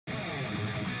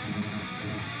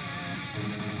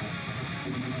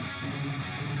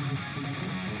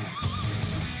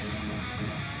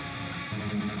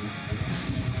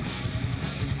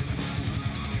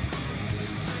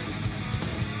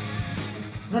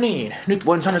No niin, nyt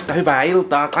voin sanoa, että hyvää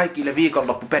iltaa kaikille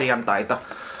viikonloppuperjantaita.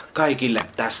 Kaikille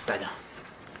tästä. Ja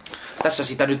tässä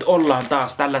sitä nyt ollaan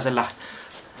taas tällaisella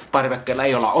parvekkeella.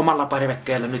 Ei olla omalla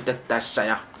parvekkeella nyt tässä.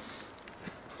 Ja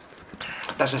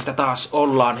tässä sitä taas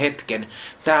ollaan hetken.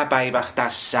 Tää päivä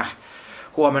tässä.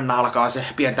 Huomenna alkaa se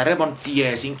pientä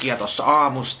remonttijeesinkiä tossa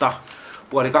aamusta.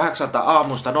 7:30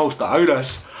 aamusta noustaan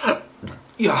ylös.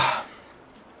 Ja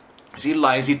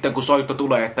sillain sitten kun soitto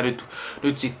tulee, että nyt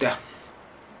sitten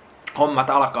hommat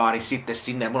alkaa, niin sitten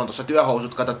sinne. Mulla on tuossa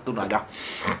työhousut katsottuna ja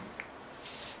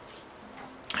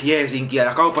jeesinkiä.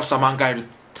 Ja kaupassa mä oon käynyt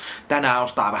tänään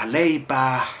ostaa vähän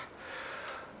leipää.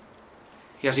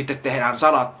 Ja sitten tehdään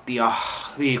salattia.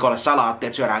 Viikolle salaattia,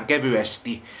 että syödään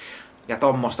kevyesti. Ja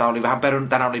tommosta oli vähän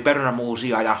tänään oli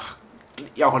perunamuusia ja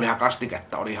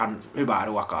jauholihakastiketta. Oli ihan hyvää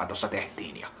ruokaa tossa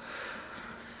tehtiin. Ja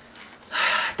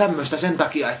tämmöstä sen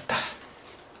takia, että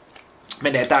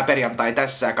menee tää perjantai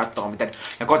tässä ja katsoo miten.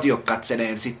 Ja kotiin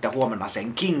katseleen sitten huomenna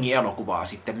sen Kingin elokuvaa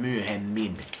sitten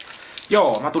myöhemmin.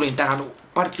 Joo, mä tulin tähän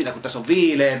partsille, kun tässä on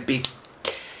viileempi.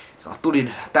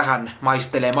 Tulin tähän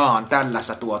maistelemaan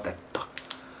tällaista tuotetta.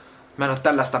 Mä en oo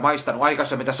tällaista maistanut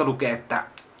aikaisemmin. Tässä lukee, että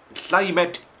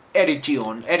Climate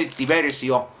Edition,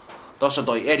 edittiversio. Tossa on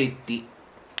toi editti.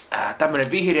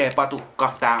 Tämmönen vihreä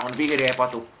patukka. Tää on vihreä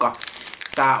patukka.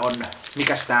 Tää on,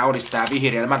 mikäs tää olisi tää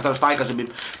vihreä? Mä en tällaista aikaisemmin.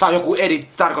 Tää on joku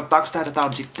edit. Tarkoittaako tää, että tää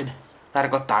on sitten?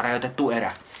 Tarkoittaa rajoitettu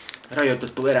erä.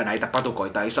 Rajoitettu erä, näitä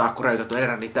patukoita ei saa kun rajoitettu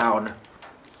erä, niin tää on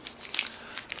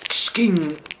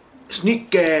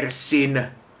Snickersin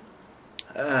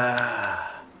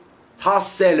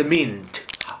Hasselmint.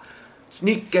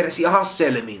 Snickers ja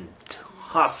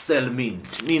Hasselmint.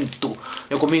 Minttu.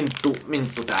 Joku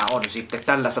minttu tää on sitten.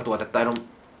 Tällaista tuotetta en oo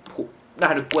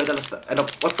nähnyt, kun ei tällaista, en oo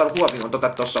ottanut huomioon että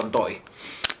tossa on toi.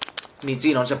 Niin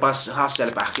siinä on se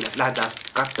Hasselpähkinä. Lähdetään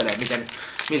kattelemaan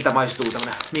miltä maistuu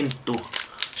tämmönen minttu.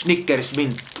 Snickers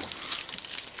minttu.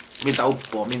 Miltä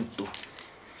uppoo minttu.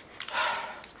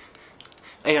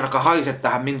 Ei ainakaan haise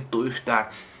tähän minttu yhtään.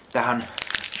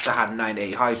 Tähän näin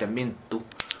ei haise minttu.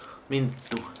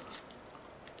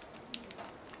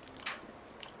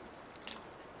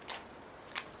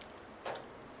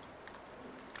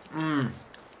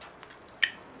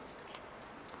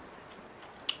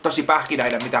 Tosi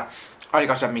pähkinäinen, mitä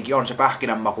aikaisemminkin on se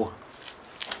pähkinän maku.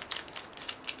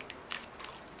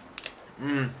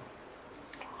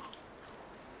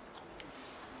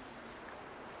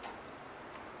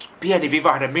 Pieni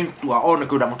vivahde minttua on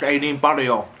kyllä, mutta ei niin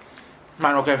paljon. Mä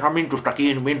en oikein saa mintusta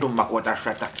kiinni mintun makua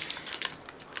tässä, että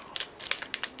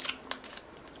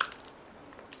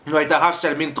no ei tää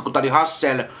Hasselminttu, kun tää oli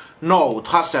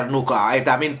Hasselnukaa, ei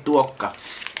tää minttu okka.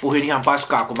 Puhin ihan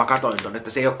paskaa, kun mä katoin ton, että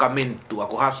se ei olekaan minttua,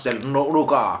 kun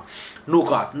Hasselnukaa.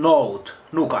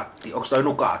 Nukatti. Onks toi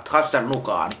nukat?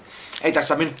 Hasselnukaan. Ei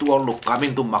tässä minttu ollutkaan,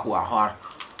 mintun makua, vaan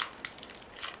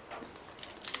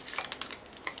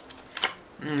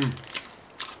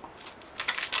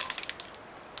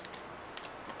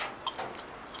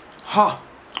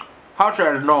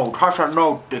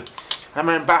Hasselnotti.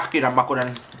 Tämmönen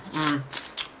pähkinänmakuinen.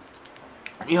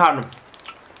 Ihan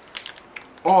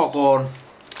ok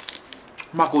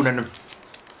makuinen.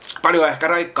 Paljon ehkä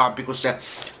raikkaampi kuin se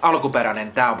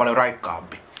alkuperäinen. Tää on paljon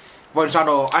raikkaampi. Voin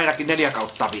sanoa ainakin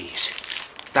 4/5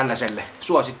 tällaiselle.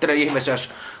 Suosittelen ihmeessä,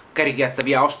 jos kerkiätte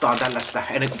vielä ostaa tällaista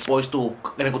ennen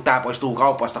kuin tää poistuu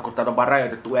kaupasta, kun tää on vaan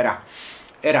rajoitettu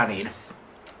erä niin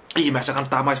ihmeessä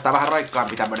kannattaa maistaa vähän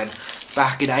raikkaampi tämmönen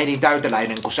pähkinä, ei niin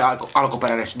täyteläinen kuin se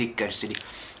alkuperäinen Snickers, niin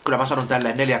kyllä mä sanon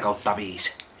tälleen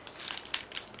 4/5.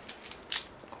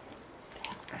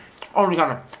 On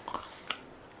ihan,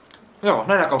 joo,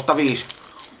 4/5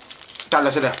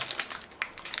 tällaiselle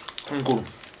niin kuin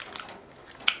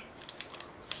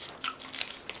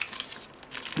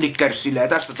Snickersille. Ja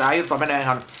tästä tää ilta menee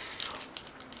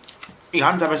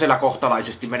ihan tämmöisellä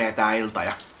kohtalaisesti menee tää ilta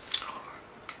ja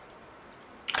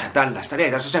tällaista.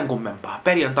 Ei tässä sen kummempaa.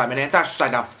 Perjantai menee tässä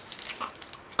ja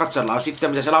katsellaan sitten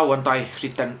mitä se lauantai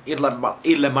sitten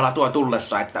illemmalla tuo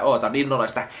tullessa, että ootan innolla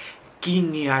sitä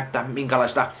Kingiä, että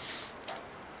minkälaista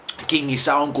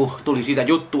Kingissä on, kun tuli siitä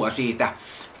juttua siitä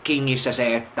Kingissä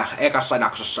se, että ekassa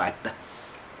jaksossa, että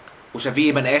kun se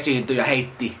viimeinen esiintyjä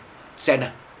heitti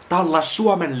sen tallas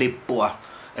Suomen lippua,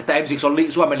 että ensiksi on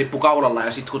Suomen lippu kaulalla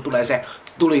ja sitten kun tulee se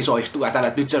tulisoihtuu ja tällä,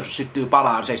 että nyt se syttyy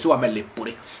palaan se Suomen lippu,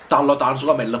 niin tallotaan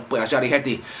Suomen lippu ja se oli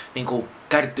heti niin kuin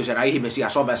kärttyisenä ihmisiä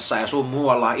somessa ja sun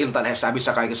muualla Iltalehdessä ja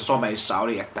missä kaikissa someissa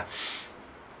oli, että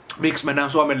miksi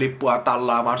mennään Suomen lippua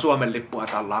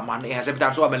tallaamaan, niin eihän se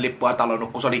mitään Suomen lippua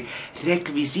tallonnut, kun se oli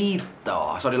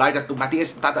rekvisiittaa. Se oli laitettu, mä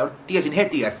tiesin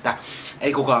heti, että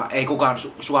ei kukaan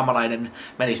suomalainen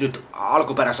menisi nyt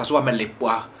alkuperässä Suomen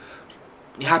lippua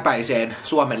häpäiseen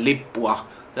Suomen lippua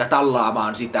ja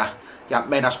tallaamaan sitä ja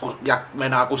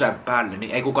meinaa kusen päälle,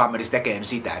 niin ei kukaan menisi tekemään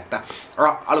sitä, että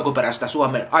alkuperäistä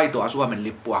aitoa Suomen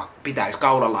lippua pitäisi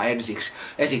kaulalla ensiksi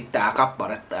esittää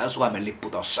kappaletta ja Suomen lippu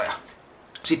tossa ja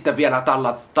sitten vielä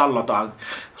tallotaan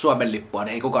Suomen lippua,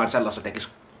 niin ei kukaan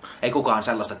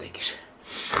sellaista tekisi.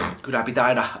 Kyllä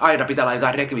aina pitää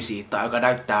laittaa rekvisiittaa, joka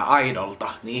näyttää aidolta,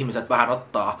 niin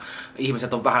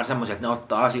ihmiset on vähän semmoisia, että ne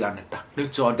ottaa asian, että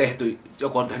nyt se on tehty,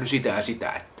 joku on tehnyt sitä ja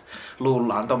sitä, että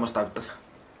luullaan tommoista, että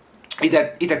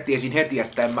itse tiesin heti,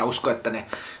 että en mä usko, että ne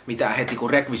mitään heti, kun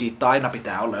rekvisiittaa aina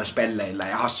pitää olla, jos pelleillä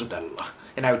ja hassutella.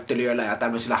 Ja näyttelijöillä ja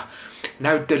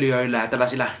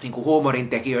tällaisilla niin kuin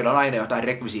huumorintekijöillä on aina jotain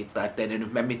rekvisiittaa, ettei ne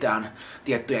nyt mene mitään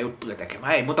tiettyjä juttuja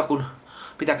tekemään. Ei muuta kuin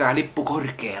pitäkää lippu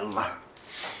korkealla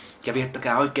ja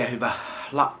viettäkää oikein hyvä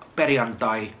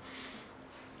perjantai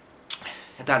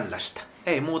ja tällaista.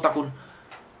 Ei muuta kuin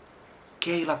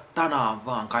keilat tanaan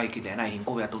vaan kaikille näihin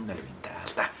kuvia tunnelmiin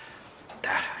täältä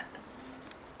tähän.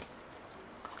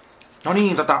 No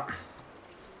niin,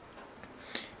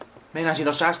 meinasin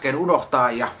tossa äsken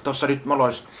unohtaa ja tossa nyt mulla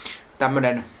olisi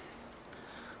tämmönen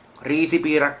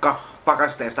riisipiirakka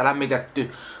pakasteesta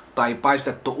lämmitetty tai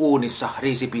paistettu uunissa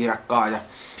riisipiirakkaa ja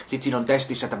sit siinä on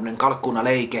testissä tämmönen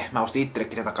kalkkunaleike. Mä ostin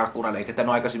itsellekin tätä kalkkunaleikettä, en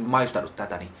ole aikaisemmin maistanut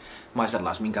tätä, niin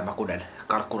maistellaan minkä makuinen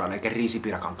kalkkunaleike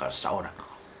riisipiirakan kanssa on.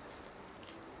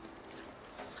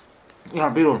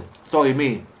 Ihan pirun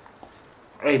toimii.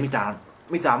 Ei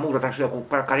mitään muuta tässä joku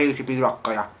pelkkä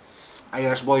riisipiirakka ja ei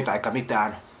edes voita eikä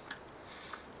mitään.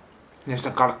 Ja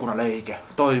sitten kalkkunaleike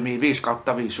toimii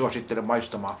 5/5, suosittelen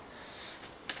maistamaan.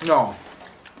 Joo.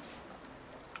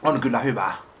 On kyllä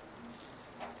hyvää.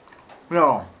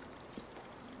 Joo.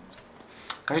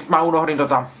 Ja sit mä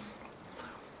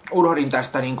unohdin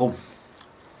tästä niinku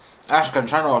äsken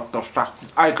sanoa tossa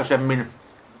aikaisemmin,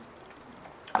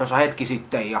 tossa hetki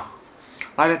sitten ja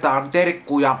laitetaan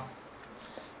terkkuja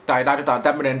tai laitetaan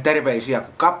tämmönen terveisiä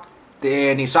kuin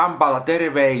kapteeni Sampalta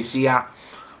terveisiä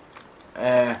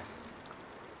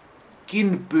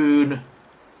Kinpyyn,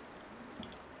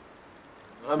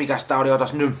 mikäs tää oli,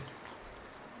 otas nyt,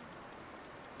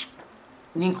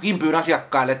 niin Kinpyyn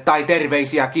asiakkaille tai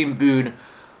terveisiä Kinpyyn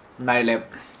näille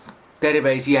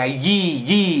terveisiä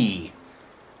JJ.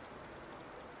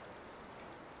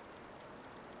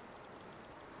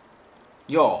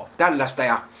 Joo, tällaista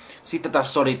ja sitten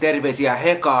tässä oli terveisiä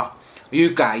Heka,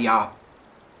 Jykä ja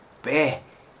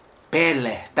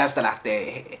Pelle. Tästä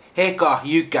lähtee Heka,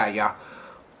 Jykä ja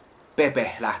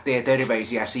Pepe lähtee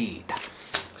terveisiä siitä.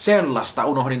 Sellaista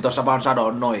unohdin tuossa vaan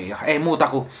sanoa noin. Ja ei muuta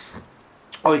kuin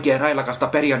oikein railakasta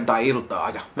perjantai-iltaa.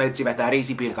 Ja meitsi vetää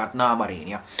riisipiirkat naamariin.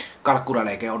 Ja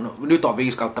kalkkunaleike on, nyt on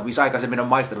 5/5. Aikaisemmin on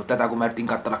maistanut tätä, kun mä yritin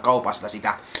katsella kaupasta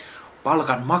sitä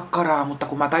palkan makkaraa. Mutta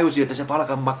kun mä tajusin, että se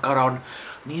palkan makkara on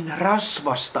niin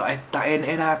rasvasta, että en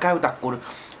enää käytä kun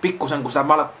pikkusen, kun sitä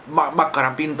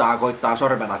makkaran pintaa koittaa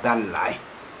sormella tälläin.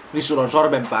 Niin sulla on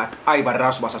sormenpäät aivan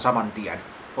rasvassa saman tien.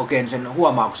 Oikein sen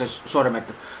huomaa, kun se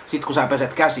sormet, sit kun sä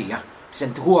peset käsiä,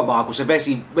 sen huomaa, kun se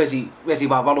vesi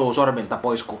vaan valuu sormilta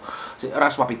pois, kun se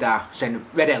rasva pitää sen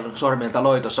veden sormilta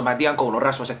loitossa. Mä en tiedä, kun on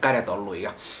rasvaset kädet ollut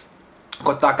ja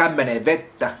koittaa kämmeneen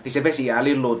vettä, niin se vesi jää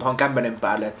lilluun tuohon kämmenen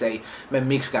päälle, että se ei mene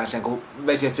miksikään sen, kun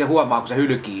vesi, että se huomaa, kun se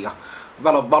hylkii ja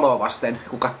valoa vasten,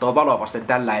 kun katsoo valoa vasten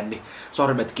tälläin, niin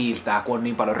sormet kiiltää, kun on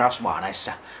niin paljon rasvaa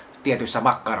näissä tietyissä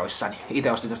makkaroissa. Niin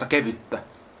itse ostin tuosta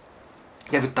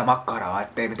kevyttä makkaraa,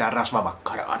 ettei mitään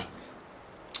rasvamakkaraa, niin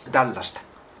tällaista.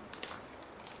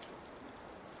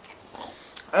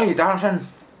 Ei tähän sen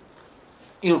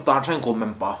iltaan sen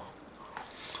kummempaa.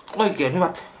 Oikein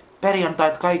hyvät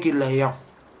perjantait kaikille ja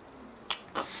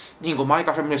niin kuin mä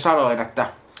aikaisemmin sanoin, että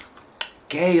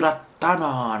keilat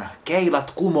tanaan,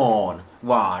 keilat kumoon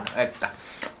vaan, että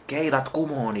keilat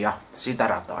kumoon ja sitä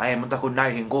rataa. Ei muuta kuin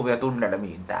näihin kuvia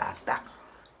tunnelmiin täältä.